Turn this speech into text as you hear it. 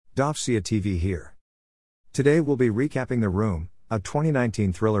Dovsia TV here. Today we'll be recapping The Room, a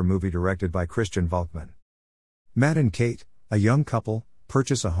 2019 thriller movie directed by Christian Volkmann. Matt and Kate, a young couple,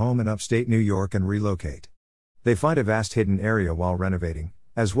 purchase a home in upstate New York and relocate. They find a vast hidden area while renovating,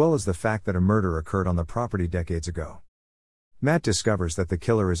 as well as the fact that a murder occurred on the property decades ago. Matt discovers that the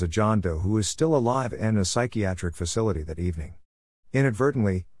killer is a John Doe who is still alive and in a psychiatric facility that evening.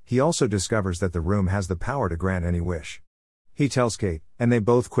 Inadvertently, he also discovers that the room has the power to grant any wish. He tells Kate, and they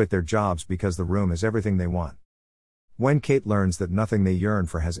both quit their jobs because the room is everything they want. When Kate learns that nothing they yearn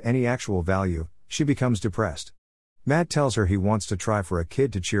for has any actual value, she becomes depressed. Matt tells her he wants to try for a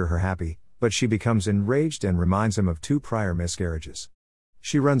kid to cheer her happy, but she becomes enraged and reminds him of 2 prior miscarriages.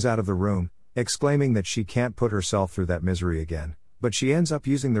 She runs out of the room, exclaiming that she can't put herself through that misery again, but she ends up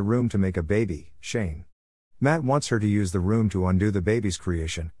using the room to make a baby, Shane. Matt wants her to use the room to undo the baby's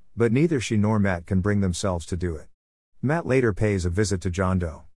creation, but neither she nor Matt can bring themselves to do it. Matt later pays a visit to John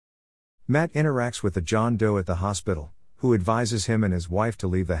Doe. Matt interacts with the John Doe at the hospital, who advises him and his wife to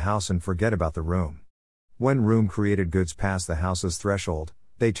leave the house and forget about the room. When room-created goods pass the house's threshold,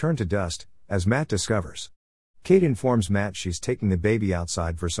 they turn to dust, as Matt discovers. Kate informs Matt she's taking the baby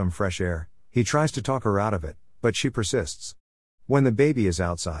outside for some fresh air. He tries to talk her out of it, but she persists. When the baby is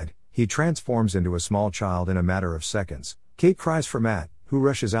outside, he transforms into a small child in a matter of seconds. Kate cries for Matt, who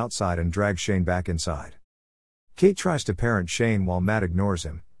rushes outside and drags Shane back inside. Kate tries to parent Shane while Matt ignores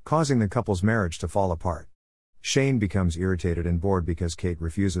him, causing the couple's marriage to fall apart. Shane becomes irritated and bored because Kate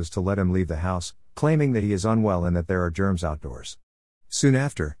refuses to let him leave the house, claiming that he is unwell and that there are germs outdoors. Soon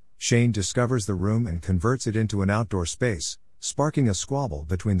after, Shane discovers the room and converts it into an outdoor space, sparking a squabble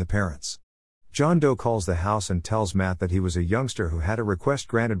between the parents. John Doe calls the house and tells Matt that he was a youngster who had a request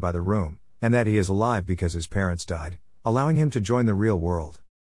granted by the room, and that he is alive because his parents died, allowing him to join the real world.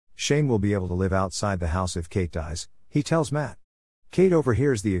 Shane will be able to live outside the house if Kate dies, he tells Matt. Kate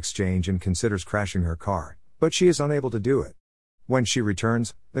overhears the exchange and considers crashing her car, but she is unable to do it. When she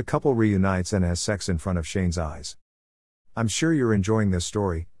returns, the couple reunites and has sex in front of Shane's eyes. I'm sure you're enjoying this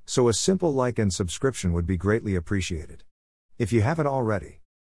story, so a simple like and subscription would be greatly appreciated. If you haven't already.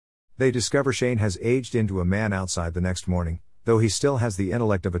 They discover Shane has aged into a man outside the next morning, though he still has the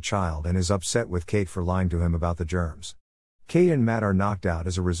intellect of a child and is upset with Kate for lying to him about the germs. Kate and Matt are knocked out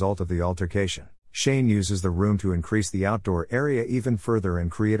as a result of the altercation. Shane uses the room to increase the outdoor area even further and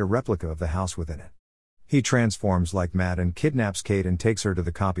create a replica of the house within it. He transforms like Matt and kidnaps Kate and takes her to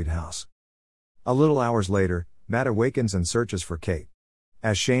the copied house. A little hours later, Matt awakens and searches for Kate.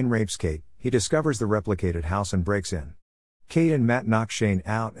 As Shane rapes Kate, he discovers the replicated house and breaks in. Kate and Matt knock Shane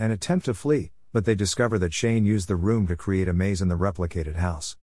out and attempt to flee, but they discover that Shane used the room to create a maze in the replicated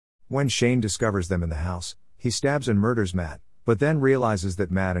house. When Shane discovers them in the house, he stabs and murders Matt, but then realizes that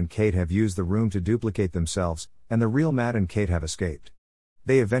Matt and Kate have used the room to duplicate themselves, and the real Matt and Kate have escaped.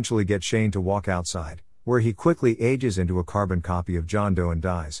 They eventually get Shane to walk outside, where he quickly ages into a carbon copy of John Doe and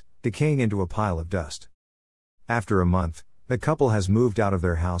dies, decaying into a pile of dust. After a month, the couple has moved out of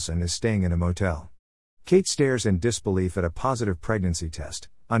their house and is staying in a motel. Kate stares in disbelief at a positive pregnancy test,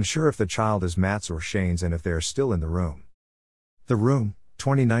 unsure if the child is Matt's or Shane's and if they are still in the room. The Room,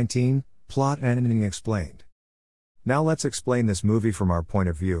 2019, plot and ending explained. Now let's explain this movie from our point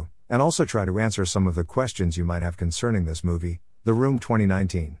of view, and also try to answer some of the questions you might have concerning this movie, The Room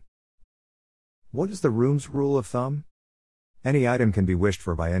 2019. What is the room's rule of thumb? Any item can be wished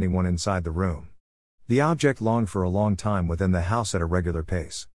for by anyone inside the room. The object longed for a long time within the house at a regular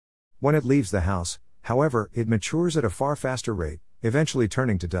pace. When it leaves the house, however, it matures at a far faster rate, eventually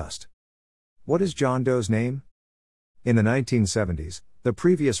turning to dust. What is John Doe's name? In the 1970s, the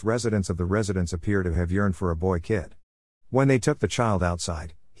previous residents of the residence appear to have yearned for a boy kid. When they took the child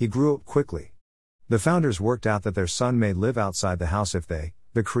outside, he grew up quickly. The founders worked out that their son may live outside the house if they,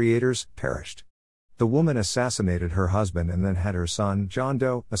 the creators, perished. The woman assassinated her husband and then had her son, John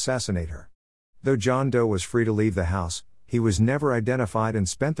Doe, assassinate her. Though John Doe was free to leave the house, he was never identified and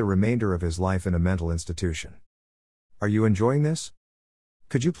spent the remainder of his life in a mental institution. Are you enjoying this?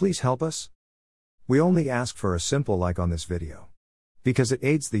 Could you please help us? We only ask for a simple like on this video, because it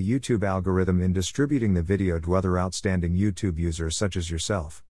aids the YouTube algorithm in distributing the video to other outstanding YouTube users such as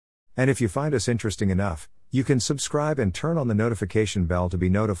yourself. And if you find us interesting enough, you can subscribe and turn on the notification bell to be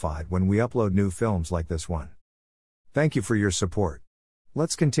notified when we upload new films like this one. Thank you for your support.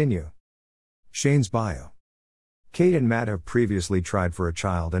 Let's continue. Shane's bio. Kate and Matt have previously tried for a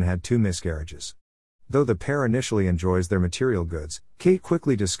child and had 2 miscarriages. Though the pair initially enjoys their material goods, Kate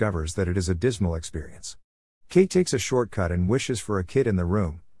quickly discovers that it is a dismal experience. Kate takes a shortcut and wishes for a kid in the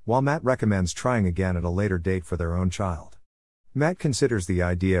room, while Matt recommends trying again at a later date for their own child. Matt considers the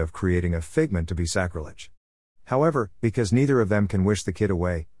idea of creating a figment to be sacrilege. However, because neither of them can wish the kid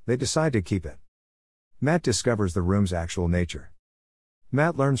away, they decide to keep it. Matt discovers the room's actual nature.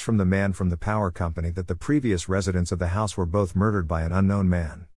 Matt learns from the man from the power company that the previous residents of the house were both murdered by an unknown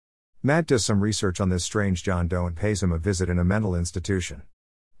man. Matt does some research on this strange John Doe and pays him a visit in a mental institution.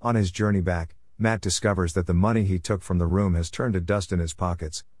 On his journey back, Matt discovers that the money he took from the room has turned to dust in his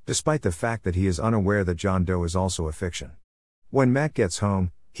pockets, despite the fact that he is unaware that John Doe is also a fiction. When Matt gets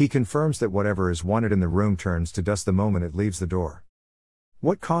home, he confirms that whatever is wanted in the room turns to dust the moment it leaves the door.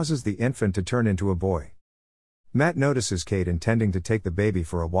 What causes the infant to turn into a boy? Matt notices Kate intending to take the baby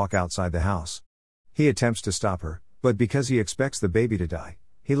for a walk outside the house. He attempts to stop her, but because he expects the baby to die,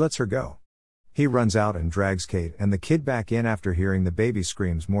 he lets her go. He runs out and drags Kate and the kid back in after hearing the baby's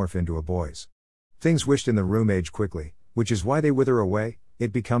screams morph into a boy's. Things wished in the room age quickly, which is why they wither away.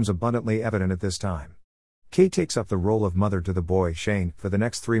 It becomes abundantly evident at this time. Kate takes up the role of mother to the boy, Shane, for the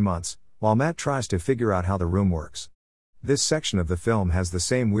next 3 months, while Matt tries to figure out how the room works. This section of the film has the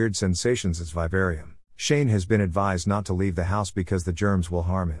same weird sensations as Vivarium. Shane has been advised not to leave the house because the germs will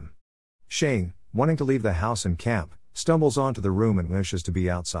harm him. Shane, wanting to leave the house and camp, stumbles onto the room and wishes to be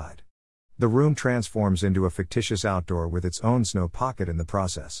outside. The room transforms into a fictitious outdoor with its own snow pocket in the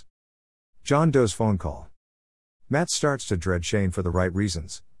process. John Doe's phone call. Matt starts to dread Shane for the right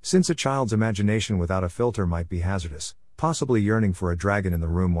reasons, since a child's imagination without a filter might be hazardous, possibly yearning for a dragon in the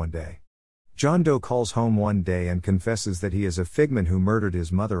room one day. John Doe calls home one day and confesses that he is a figment who murdered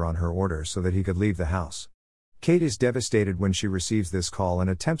his mother on her order so that he could leave the house. Kate is devastated when she receives this call and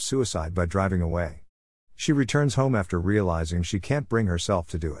attempts suicide by driving away. She returns home after realizing she can't bring herself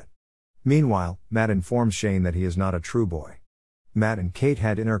to do it. Meanwhile, Matt informs Shane that he is not a true boy. Matt and Kate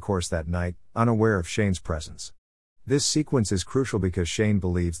had intercourse that night, unaware of Shane's presence. This sequence is crucial because Shane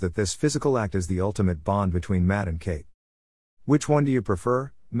believes that this physical act is the ultimate bond between Matt and Kate. Which one do you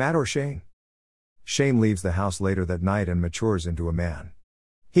prefer, Matt or Shane? Shane leaves the house later that night and matures into a man.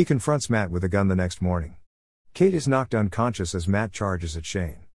 He confronts Matt with a gun the next morning. Kate is knocked unconscious as Matt charges at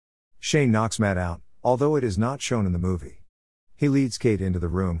Shane. Shane knocks Matt out, although it is not shown in the movie. He leads Kate into the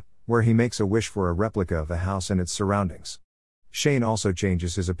room, where he makes a wish for a replica of the house and its surroundings. Shane also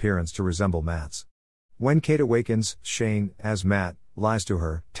changes his appearance to resemble Matt's. When Kate awakens, Shane, as Matt, lies to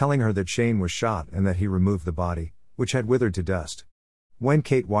her, telling her that Shane was shot and that he removed the body, which had withered to dust. When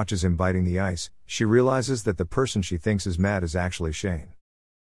Kate watches him biting the ice, she realizes that the person she thinks is Matt is actually Shane.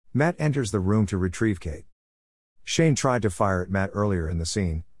 Matt enters the room to retrieve Kate. Shane tried to fire at Matt earlier in the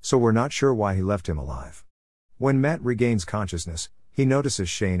scene, so we're not sure why he left him alive. When Matt regains consciousness, he notices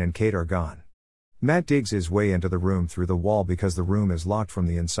Shane and Kate are gone. Matt digs his way into the room through the wall because the room is locked from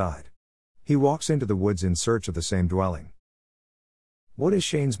the inside. He walks into the woods in search of the same dwelling. What is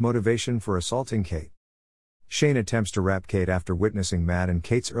Shane's motivation for assaulting Kate? Shane attempts to rape Kate after witnessing Matt and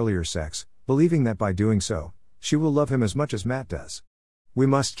Kate's earlier sex, believing that by doing so, she will love him as much as Matt does. We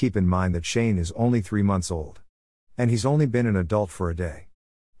must keep in mind that Shane is only 3 months old. And he's only been an adult for a day.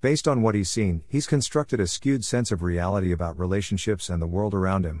 Based on what he's seen, he's constructed a skewed sense of reality about relationships and the world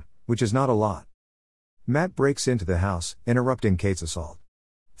around him, which is not a lot. Matt breaks into the house, interrupting Kate's assault.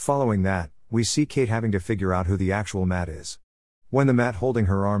 Following that, we see Kate having to figure out who the actual Matt is. When the Matt holding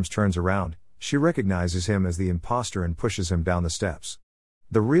her arms turns around, she recognizes him as the imposter and pushes him down the steps.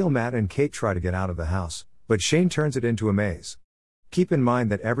 The real Matt and Kate try to get out of the house, but Shane turns it into a maze. Keep in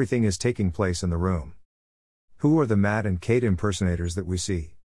mind that everything is taking place in the room. Who are the Matt and Kate impersonators that we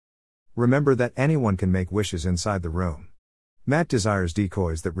see? Remember that anyone can make wishes inside the room. Matt desires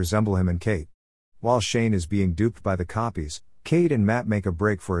decoys that resemble him and Kate. While Shane is being duped by the copies, Kate and Matt make a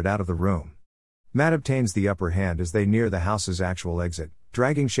break for it out of the room. Matt obtains the upper hand as they near the house's actual exit,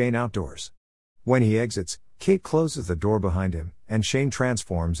 dragging Shane outdoors. When he exits, Kate closes the door behind him, and Shane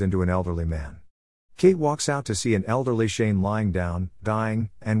transforms into an elderly man. Kate walks out to see an elderly Shane lying down, dying,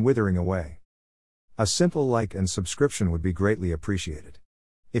 and withering away. A simple like and subscription would be greatly appreciated.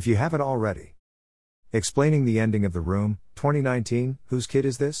 If you haven't already. Explaining the ending of The Room, 2019, whose kid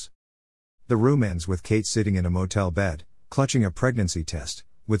is this? The Room ends with Kate sitting in a motel bed, clutching a pregnancy test,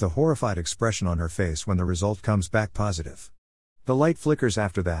 with a horrified expression on her face when the result comes back positive. The light flickers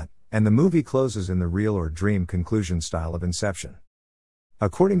after that, and the movie closes in the real or dream conclusion style of Inception.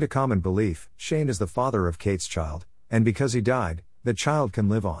 According to common belief, Shane is the father of Kate's child, and because he died, the child can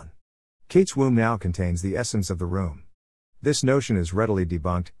live on. Kate's womb now contains the essence of the room. This notion is readily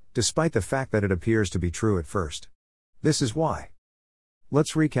debunked, despite the fact that it appears to be true at first. This is why.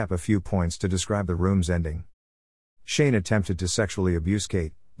 Let's recap a few points to describe the room's ending. Shane attempted to sexually abuse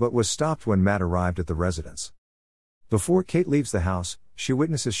Kate, but was stopped when Matt arrived at the residence. Before Kate leaves the house, she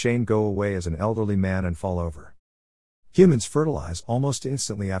witnesses Shane go away as an elderly man and fall over. Humans fertilize almost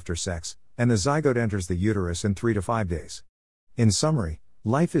instantly after sex, and the zygote enters the uterus in 3 to 5 days. In summary,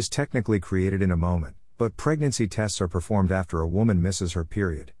 Life is technically created in a moment, but pregnancy tests are performed after a woman misses her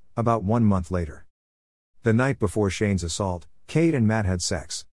period, about 1 month later. The night before Shane's assault, Kate and Matt had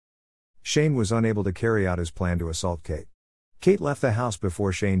sex. Shane was unable to carry out his plan to assault Kate. Kate left the house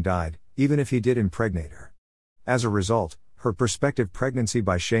before Shane died, even if he did impregnate her. As a result, her prospective pregnancy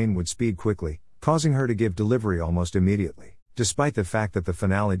by Shane would speed quickly, causing her to give delivery almost immediately. Despite the fact that the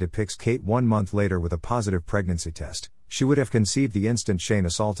finale depicts Kate 1 month later with a positive pregnancy test, she would have conceived the instant Shane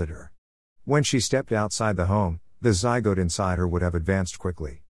assaulted her. When she stepped outside the home, the zygote inside her would have advanced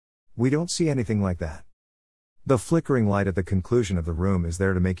quickly. We don't see anything like that. The flickering light at the conclusion of the room is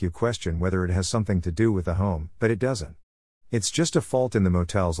there to make you question whether it has something to do with the home, but it doesn't. It's just a fault in the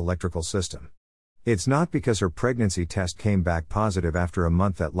motel's electrical system. It's not because her pregnancy test came back positive after a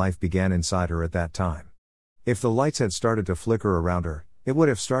month that life began inside her at that time. If the lights had started to flicker around her, it would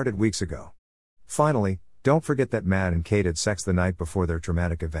have started weeks ago. Finally, don't forget that Matt and Kate had sex the night before their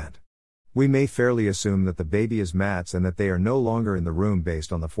traumatic event. We may fairly assume that the baby is Matt's and that they are no longer in the room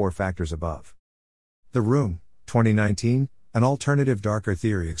based on the 4 factors above. The Room, 2019, an alternative darker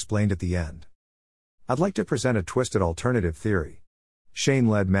theory explained at the end. I'd like to present a twisted alternative theory. Shane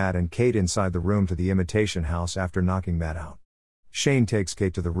led Matt and Kate inside the room to the imitation house after knocking Matt out. Shane takes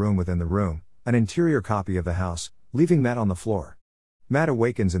Kate to the room within the room, an interior copy of the house, leaving Matt on the floor. Matt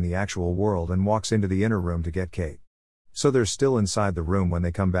awakens in the actual world and walks into the inner room to get Kate. So they're still inside the room when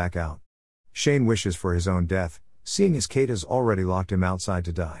they come back out. Shane wishes for his own death, seeing as Kate has already locked him outside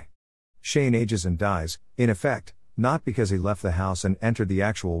to die. Shane ages and dies, in effect, not because he left the house and entered the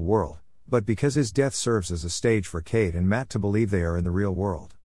actual world, but because his death serves as a stage for Kate and Matt to believe they are in the real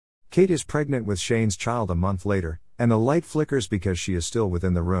world. Kate is pregnant with Shane's child a month later, and the light flickers because she is still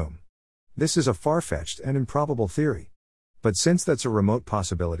within the room. This is a far-fetched and improbable theory. But since that's a remote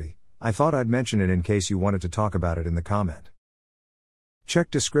possibility, I thought I'd mention it in case you wanted to talk about it in the comment.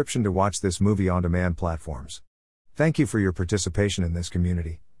 Check description to watch this movie on demand platforms. Thank you for your participation in this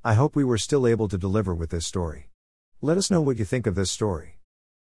community. I hope we were still able to deliver with this story. Let us know what you think of this story.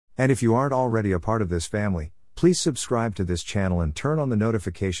 And if you aren't already a part of this family, please subscribe to this channel and turn on the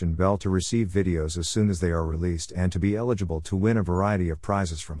notification bell to receive videos as soon as they are released and to be eligible to win a variety of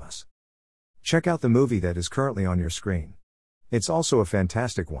prizes from us. Check out the movie that is currently on your screen. It's also a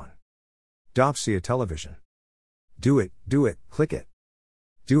fantastic one. Dovsia Television. Do it, click it.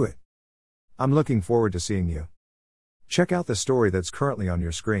 Do it. I'm looking forward to seeing you. Check out the story that's currently on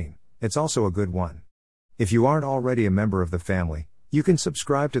your screen, it's also a good one. If you aren't already a member of the family, you can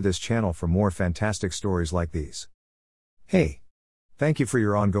subscribe to this channel for more fantastic stories like these. Hey! Thank you for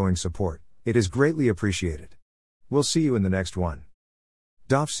your ongoing support, it is greatly appreciated. We'll see you in the next one.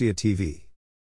 Dovsia TV.